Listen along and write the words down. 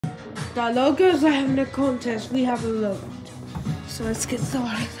The logos are having a contest. We have a logo. So let's get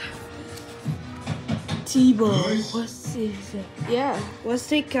started. T-Ball, what is it? Yeah, let's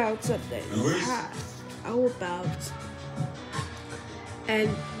take out something. How about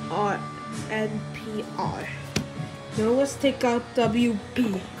NPR? No, let's take out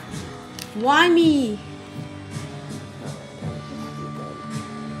WP. Why me?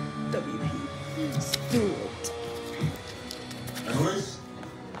 WP. Let's do it.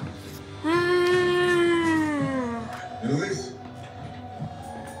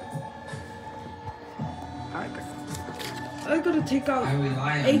 I gotta take out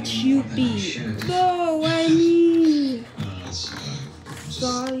HUB. No, I mean.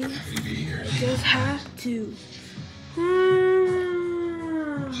 Sorry. Just have to.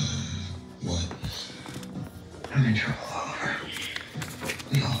 What? I'm in trouble, Oliver.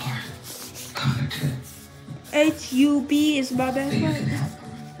 We all are. Connor too. HUB is my best Think you can friend.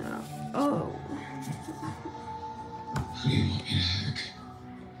 help? Oh. Who do you want me to hack?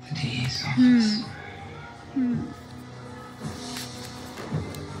 The DA's office.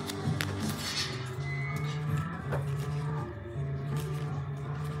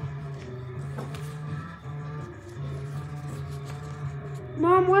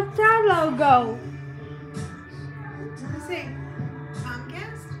 Mom, what's that logo? Let me see.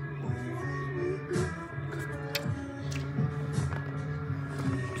 Comcast?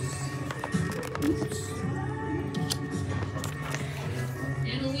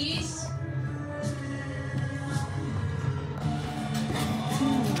 Annalise?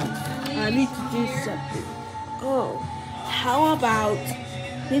 I need to do something. Oh, how about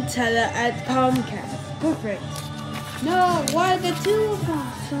Nutella at Comcast? Perfect. No, why the two of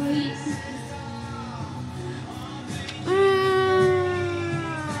us? Sorry.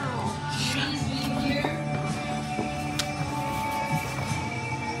 Please leave here.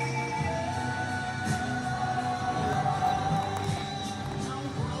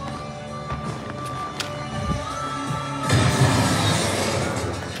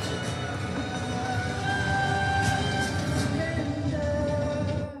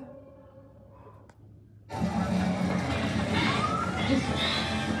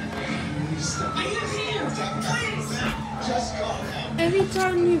 Every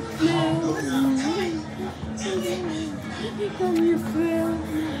time you feel,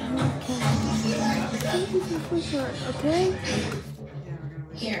 okay?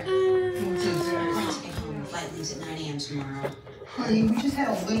 Here. Flight leaves at 9 a.m. tomorrow. Honey, we just had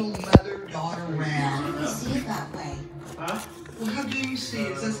a little mother-daughter round. How do you see it that way? Huh? Well, how do you see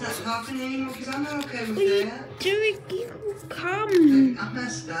it? That's not happening anymore? Because I'm not okay with What are you that. doing? You come. Baby, I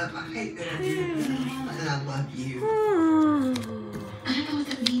messed up. I hate that I did it. And I love you. Oh, I don't know what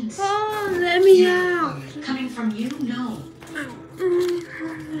that means. let me out. Coming from you? No.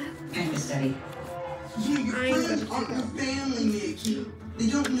 Kind of steady. Yeah, your I ain't friends gonna aren't take your family, Nikki. They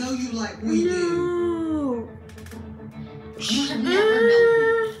don't know you like we do. No. You have never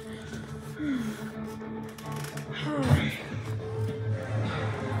known me.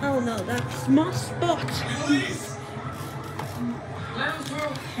 Oh no, that's my spot.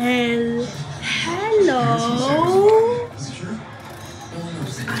 Hello. Is it true? No one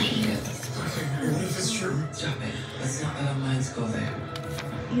knows that you did it. What if it's true? Stop it. Let's not let our minds go there.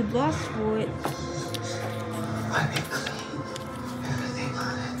 You lost for it. Wipe it clean. Everything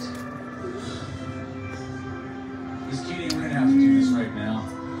on it. Miss Keating, we're gonna have to do this right now.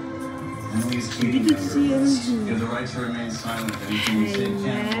 Annalise Keating, You can see you everything. have the right to remain silent. Anything you say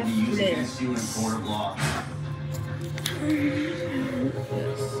can be used against you in a court of law.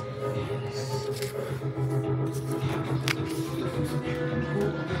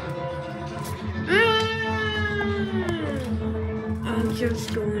 I'm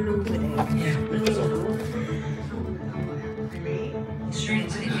just going over there. No. Straight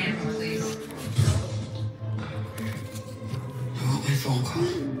into the camera, please. I want my phone call.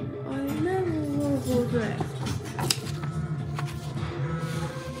 I never will over there.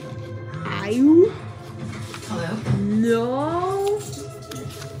 Are you? Hello? No.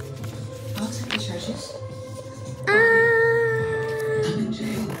 I'll take the charges. I'm in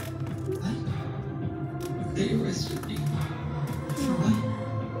jail. What? They arrested me. For what?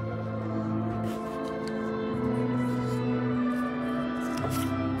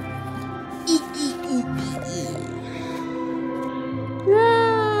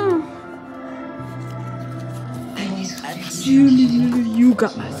 No. Annalise, You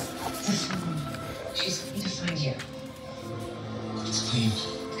guys. she's going to find you. It's clean.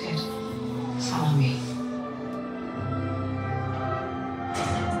 Good. Follow me.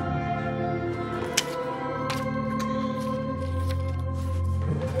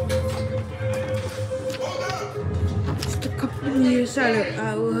 Give me your salad.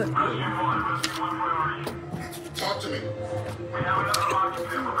 I will hurt you. Talk to me.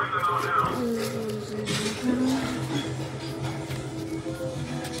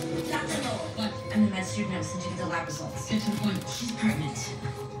 Look, I'm the med student. I was sent to get the lab results. Get to the point. She's pregnant.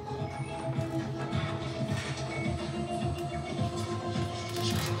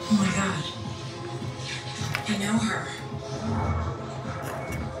 Oh my god. I know her.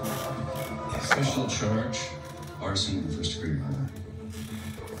 Official charge, arson and first-degree murder.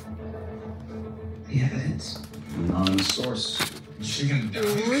 The evidence. Anonymous source. She gonna die? 1,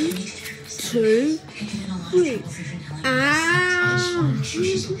 2, Three. 3. I just want to make sure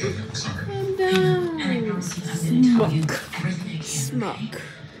she's okay. I'm sorry. Calm And I down. promise you, I'm gonna tell you everything I can. Smoke.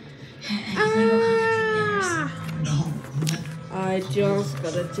 And if I go contact No. I just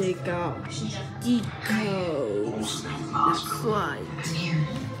gotta take out decode. That's right. I'm here.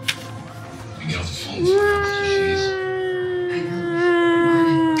 You get off the phone. I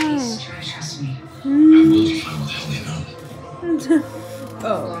know. Please try to trust me. I will find what the hell they know. Oh,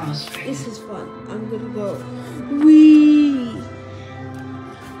 Lost. this is fun. I'm gonna go. Wee.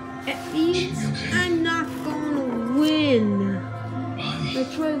 At least I'm not gonna win. Bonnie.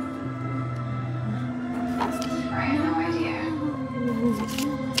 That's right. I have no idea.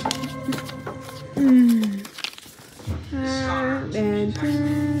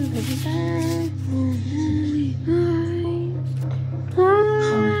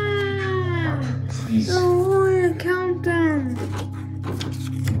 Please. Oh, count them.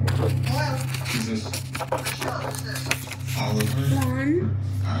 Is this Oliver? 1.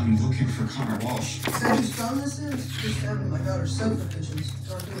 I'm looking for Connor Walsh. Is that whose phone this is? Just found my daughter's sofa cushions.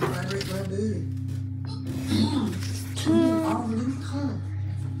 Start doing vibrate my booty. Oliver, leave me calm.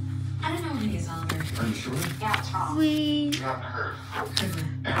 I don't know who he is, Oliver. Are you sure? Yeah, it's wrong. 3. You haven't heard.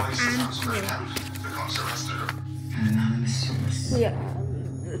 Annalise sounds right now. The cops arrested her. An anonymous source. Yeah.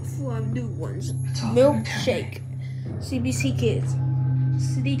 4 new ones. It's all Milkshake. CBC Kids.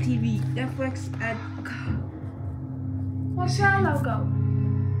 City TV. Netflix and. What's our logo?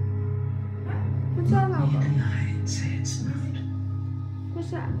 What's our logo? Deny it and say it's not.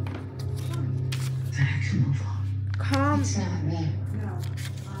 What's that? Then I can move on. Calm It's not me.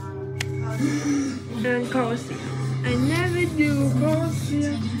 and Corsia. I never do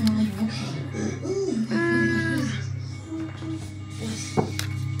Corsia.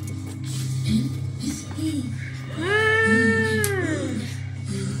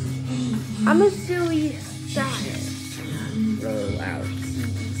 I'm a silly style. Roll out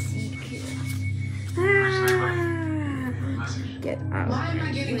CBC Kids. Get out. Why am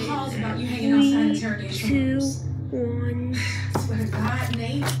I getting calls about you hanging outside 3, interrogation 2, rooms? 1. I swear to God,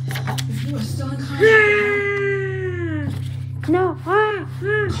 Nate, if you are still in contact with her, No.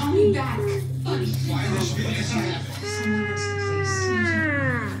 call me back. Buddy. Someone else, please.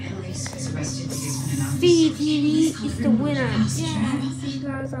 Annalise was arrested because of an anonymous CTV is the winner. House Yeah. travel. You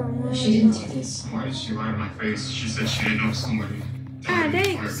guys are She didn't do this. Why did she lie in my face? She said she didn't know somebody. Ah, died before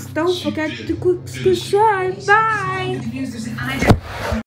thanks. her. Don't She forget did. to click subscribe. Bye. Confused, there's an